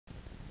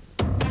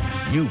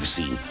You've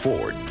seen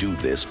Ford do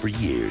this for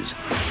years.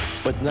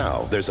 But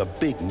now there's a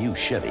big new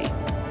Chevy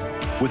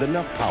with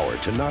enough power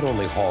to not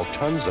only haul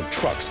tons of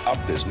trucks up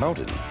this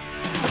mountain,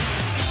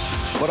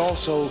 but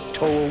also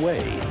tow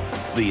away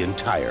the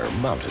entire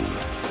mountain.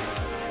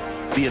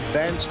 The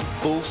advanced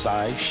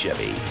full-size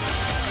Chevy.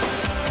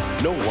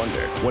 No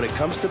wonder, when it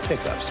comes to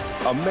pickups,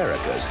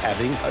 America's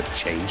having a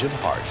change of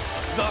heart.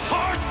 The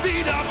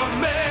heartbeat of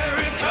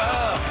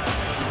America.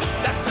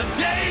 That's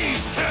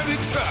today's Chevy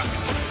truck.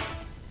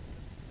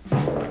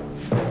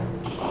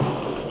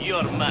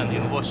 Your man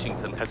in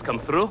Washington has come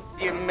through.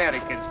 The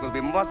Americans will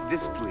be most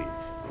displeased.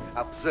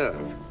 Observe.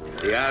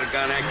 The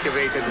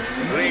argon-activated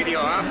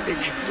radio-optic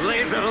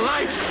laser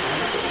light.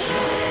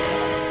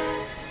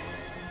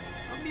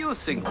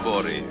 Amusing,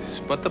 Boris,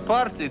 but the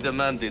party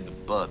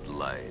demanded Bud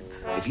Light.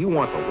 If you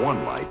want the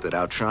one light that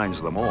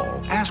outshines them all,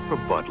 ask for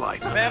Bud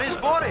Light. Where is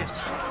Boris?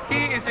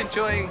 He is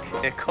enjoying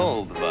a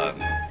cold one.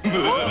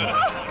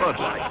 Bud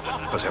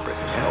Light, because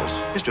everything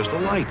else is just a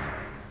light.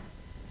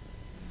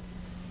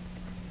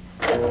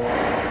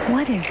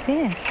 What is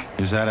this?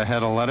 Is that a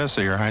head of lettuce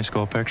or your high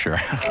school picture?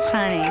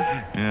 Funny.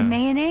 Yeah.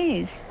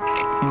 Mayonnaise.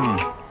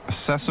 A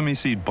sesame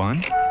seed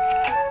bun?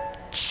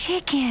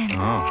 Chicken.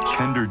 Oh,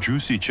 tender,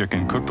 juicy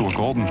chicken cooked to a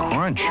golden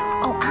crunch.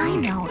 Oh, I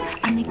know.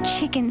 A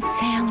McChicken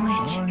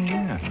sandwich. Oh,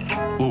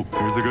 yeah. Ooh,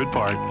 here's the good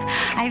part.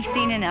 I've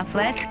seen enough.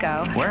 Let's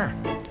go. Where?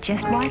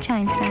 Just watch,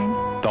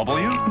 Einstein.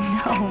 W?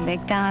 No,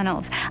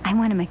 McDonald's. I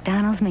want a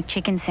McDonald's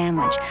McChicken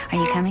sandwich. Are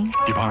you coming?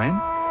 You buying?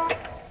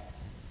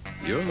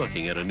 You're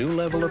looking at a new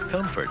level of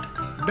comfort.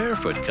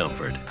 Barefoot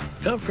comfort.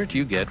 Comfort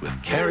you get with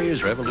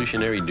Carrier's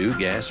revolutionary new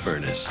gas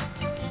furnace.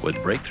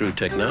 With breakthrough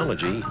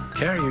technology,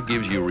 Carrier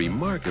gives you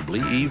remarkably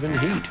even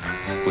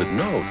heat with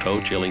no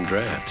toe-chilling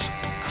drafts.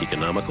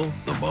 Economical,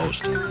 the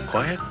most.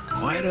 Quiet,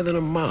 quieter than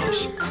a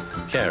mouse.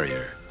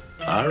 Carrier.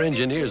 Our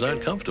engineers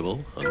aren't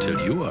comfortable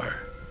until you are.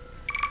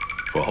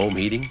 For home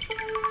heating,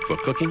 for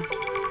cooking,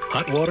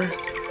 hot water,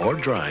 or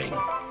drying,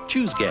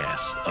 choose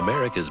gas,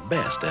 America's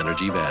best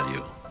energy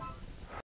value.